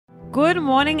Good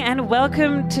morning and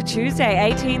welcome to Tuesday,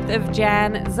 18th of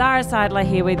Jan. Zara Seidler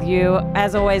here with you,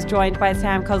 as always joined by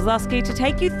Sam Kozlowski to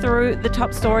take you through the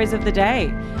top stories of the day.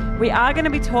 We are going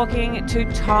to be talking to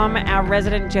Tom, our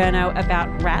resident journo,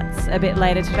 about rats a bit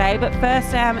later today. But first,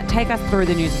 Sam, take us through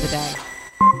the news of the day.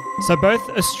 So both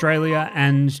Australia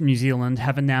and New Zealand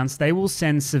have announced they will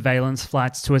send surveillance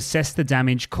flights to assess the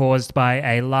damage caused by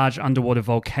a large underwater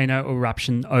volcano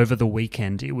eruption over the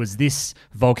weekend. It was this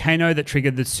volcano that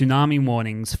triggered the tsunami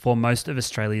warnings for most of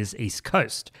Australia's east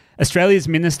coast. Australia's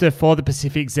Minister for the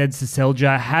Pacific, Zed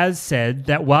Seselja, has said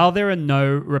that while there are no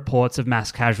reports of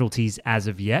mass casualties as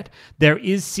of yet, there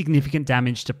is significant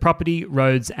damage to property,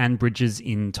 roads and bridges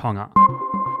in Tonga.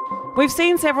 We've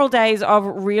seen several days of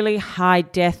really high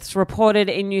deaths reported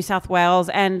in New South Wales,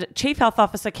 and Chief Health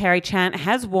Officer Kerry Chant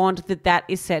has warned that that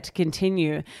is set to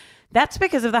continue. That's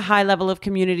because of the high level of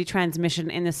community transmission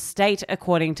in the state,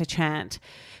 according to Chant.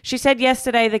 She said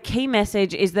yesterday the key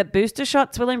message is that booster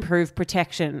shots will improve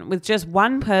protection, with just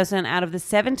one person out of the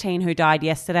 17 who died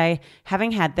yesterday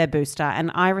having had their booster,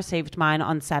 and I received mine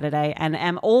on Saturday and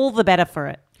am all the better for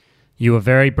it. You were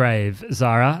very brave,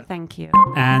 Zara. Thank you.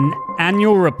 An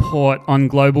annual report on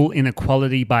global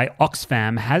inequality by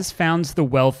Oxfam has found the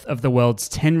wealth of the world's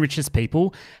 10 richest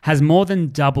people has more than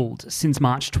doubled since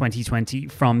March 2020,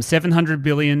 from $700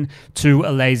 billion to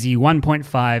a lazy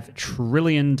 $1.5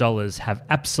 trillion. Have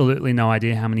absolutely no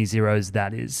idea how many zeros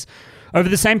that is. Over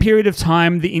the same period of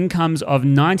time, the incomes of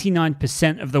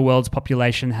 99% of the world's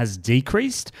population has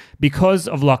decreased because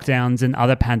of lockdowns and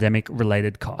other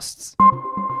pandemic-related costs.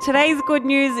 Today's good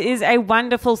news is a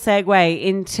wonderful segue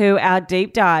into our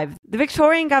deep dive. The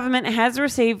Victorian government has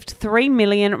received 3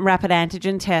 million rapid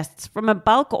antigen tests from a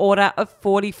bulk order of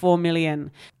 44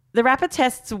 million. The rapid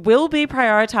tests will be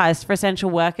prioritised for essential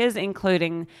workers,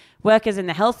 including workers in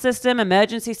the health system,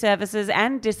 emergency services,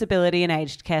 and disability and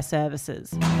aged care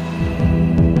services.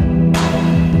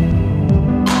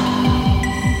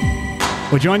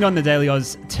 We're joined on the Daily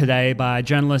Oz today by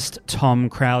journalist Tom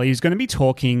Crowley, who's going to be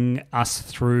talking us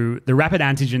through the rapid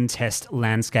antigen test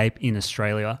landscape in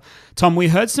Australia. Tom, we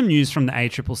heard some news from the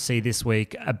ACCC this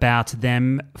week about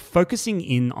them focusing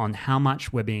in on how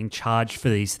much we're being charged for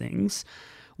these things.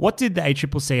 What did the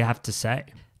ACCC have to say?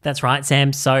 That's right,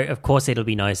 Sam. So, of course, it'll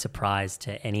be no surprise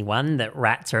to anyone that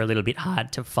rats are a little bit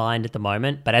hard to find at the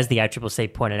moment. But as the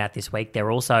ACCC pointed out this week, they're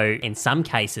also, in some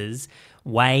cases,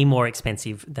 way more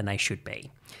expensive than they should be.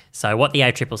 So what the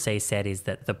ACCC said is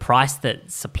that the price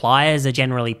that suppliers are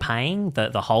generally paying,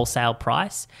 the wholesale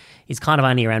price, is kind of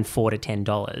only around $4 to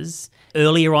 $10.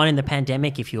 Earlier on in the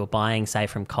pandemic, if you were buying, say,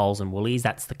 from Coles and Woolies,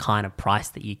 that's the kind of price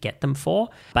that you get them for.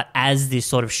 But as this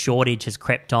sort of shortage has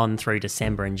crept on through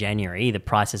December and January, the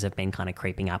prices have been kind of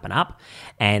creeping up and up.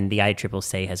 And the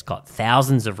ACCC has got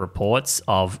thousands of reports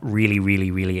of really,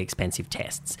 really, really expensive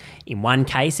tests. In one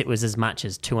case, it was as much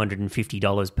as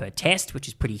 $250 per test, which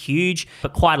is pretty huge,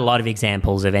 but quite a lot of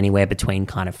examples of anywhere between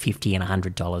kind of $50 and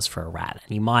 $100 for a rat.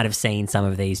 And you might have seen some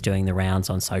of these doing the rounds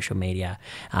on social media,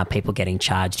 people getting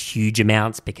charged huge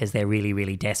amounts because they're really,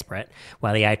 really desperate.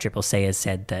 Well, the ACCC has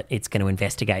said that it's going to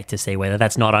investigate to see whether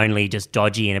that's not only just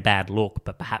dodgy and a bad look,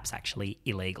 but perhaps actually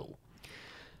illegal.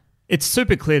 It's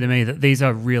super clear to me that these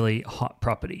are really hot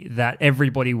property, that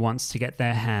everybody wants to get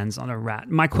their hands on a rat.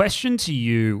 My question to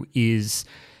you is,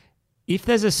 if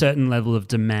there's a certain level of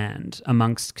demand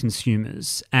amongst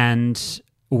consumers and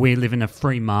we live in a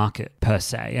free market per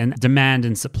se, and demand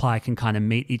and supply can kind of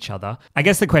meet each other. I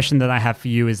guess the question that I have for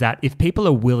you is that if people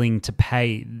are willing to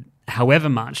pay however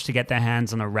much to get their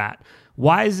hands on a rat,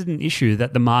 why is it an issue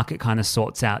that the market kind of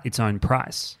sorts out its own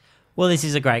price? Well, this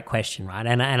is a great question, right?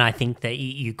 And I think that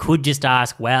you could just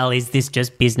ask, well, is this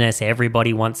just business?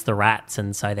 Everybody wants the rats,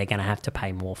 and so they're going to have to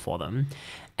pay more for them.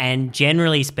 And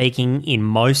generally speaking, in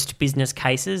most business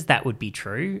cases, that would be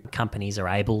true. Companies are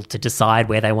able to decide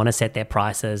where they want to set their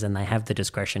prices and they have the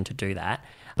discretion to do that.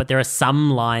 But there are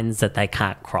some lines that they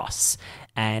can't cross.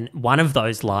 And one of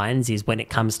those lines is when it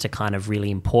comes to kind of really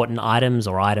important items,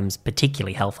 or items,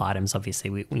 particularly health items. Obviously,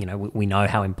 we know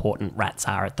how important rats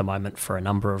are at the moment for a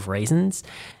number of reasons,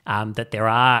 that there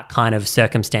are kind of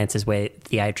circumstances where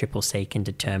the ACCC can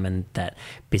determine that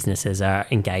businesses are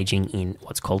engaging in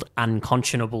what's called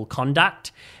unconscionable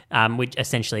conduct, which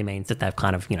essentially means that they've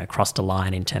kind of, crossed a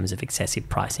line in terms of excessive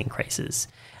price increases.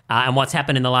 And what's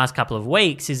happened in the last couple of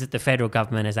weeks is that the federal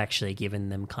government has actually given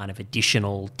them kind of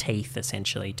additional teeth,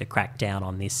 essentially, to crack down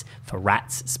on this for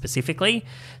rats specifically.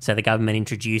 So the government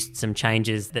introduced some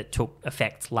changes that took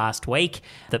effect last week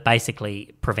that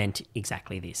basically prevent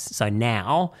exactly this. So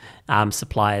now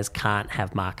suppliers can't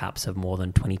have markups of more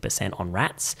than 20% on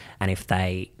rats. And if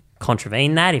they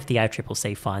contravene that, if the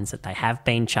ACCC finds that they have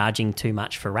been charging too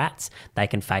much for rats, they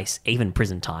can face even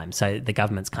prison time. So the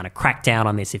government's kind of cracked down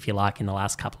on this, if you like, in the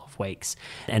last couple of weeks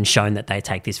and shown that they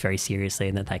take this very seriously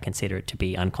and that they consider it to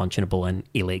be unconscionable and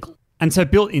illegal. And so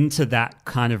built into that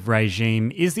kind of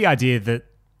regime is the idea that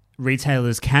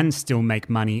retailers can still make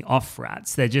money off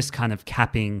rats. They're just kind of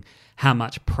capping how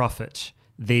much profit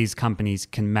these companies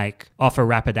can make off a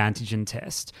rapid antigen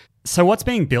test. So what's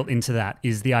being built into that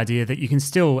is the idea that you can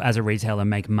still, as a retailer,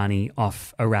 make money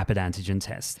off a rapid antigen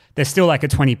test. There's still like a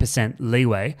 20%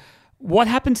 leeway. What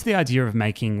happened to the idea of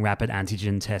making rapid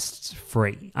antigen tests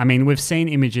free? I mean, we've seen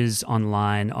images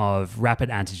online of rapid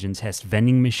antigen test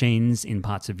vending machines in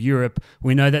parts of Europe.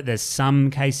 We know that there's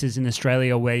some cases in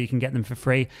Australia where you can get them for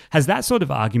free. Has that sort of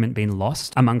argument been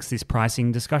lost amongst this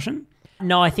pricing discussion?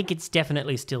 No, I think it's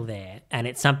definitely still there, and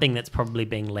it's something that's probably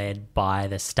being led by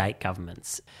the state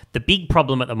governments. The big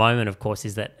problem at the moment, of course,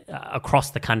 is that across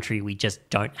the country, we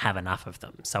just don't have enough of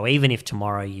them. So even if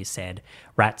tomorrow you said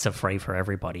rats are free for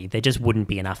everybody, there just wouldn't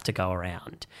be enough to go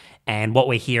around. And what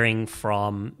we're hearing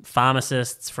from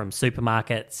pharmacists, from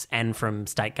supermarkets, and from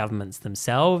state governments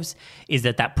themselves is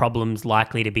that that problem's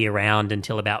likely to be around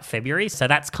until about February. So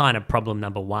that's kind of problem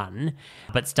number one.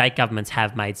 But state governments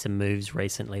have made some moves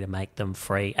recently to make them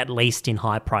free, at least in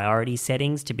high priority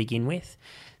settings to begin with.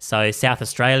 So South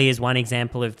Australia is one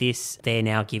example of this. They're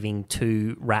now giving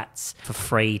 2 rats for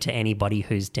free to anybody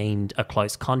who's deemed a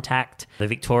close contact. The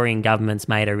Victorian government's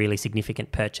made a really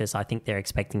significant purchase. I think they're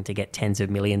expecting to get tens of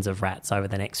millions of rats over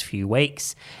the next few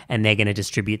weeks, and they're going to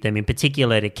distribute them in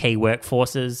particular to key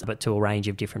workforces, but to a range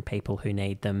of different people who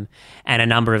need them. And a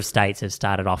number of states have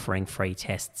started offering free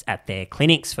tests at their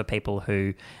clinics for people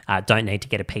who don't need to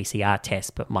get a PCR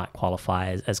test but might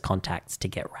qualify as contacts to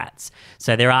get rats.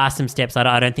 So there are some steps.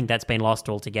 I don't think that's been lost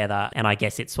altogether, and I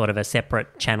guess it's sort of a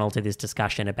separate channel to this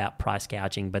discussion about price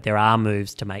gouging, but there are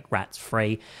moves to make rats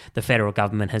free. The federal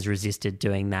government has resisted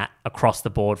doing that across the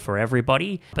board for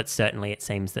everybody, but certainly it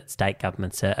seems that state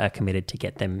governments are committed to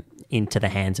get them into the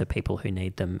hands of people who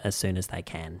need them as soon as they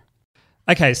can.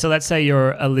 Okay, so let's say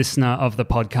you're a listener of the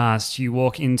podcast, you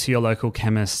walk into your local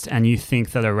chemist and you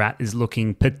think that a rat is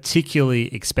looking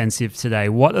particularly expensive today.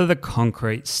 What are the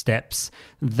concrete steps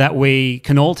that we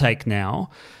can all take now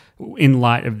in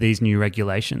light of these new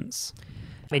regulations?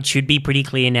 It should be pretty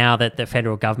clear now that the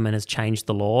federal government has changed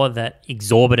the law that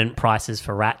exorbitant prices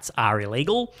for rats are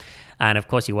illegal. And of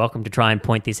course, you're welcome to try and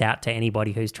point this out to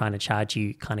anybody who's trying to charge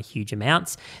you kind of huge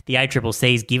amounts. The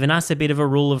ACCC's given us a bit of a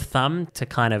rule of thumb to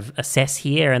kind of assess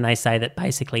here. And they say that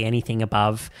basically anything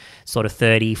above sort of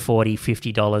 $30, $40,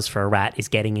 $50 for a rat is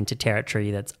getting into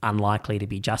territory that's unlikely to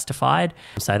be justified.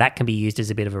 So that can be used as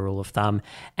a bit of a rule of thumb.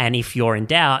 And if you're in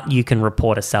doubt, you can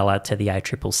report a seller to the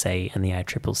ACCC, and the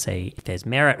ACCC, if there's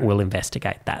merit, will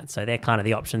investigate that. So they're kind of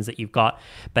the options that you've got.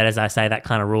 But as I say, that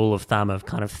kind of rule of thumb of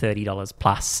kind of $30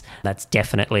 plus, that's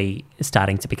definitely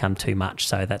starting to become too much.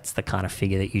 So that's the kind of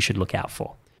figure that you should look out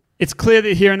for. It's clear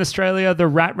that here in Australia, the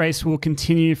rat race will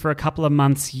continue for a couple of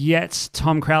months yet.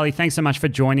 Tom Crowley, thanks so much for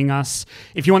joining us.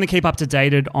 If you want to keep up to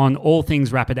date on all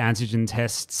things rapid antigen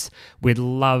tests, we'd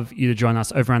love you to join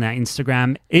us over on our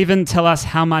Instagram. Even tell us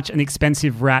how much an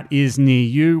expensive rat is near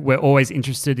you. We're always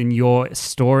interested in your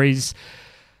stories.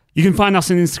 You can find us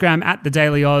on Instagram at The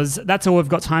Daily Oz. That's all we've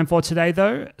got time for today,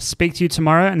 though. Speak to you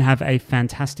tomorrow and have a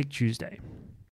fantastic Tuesday.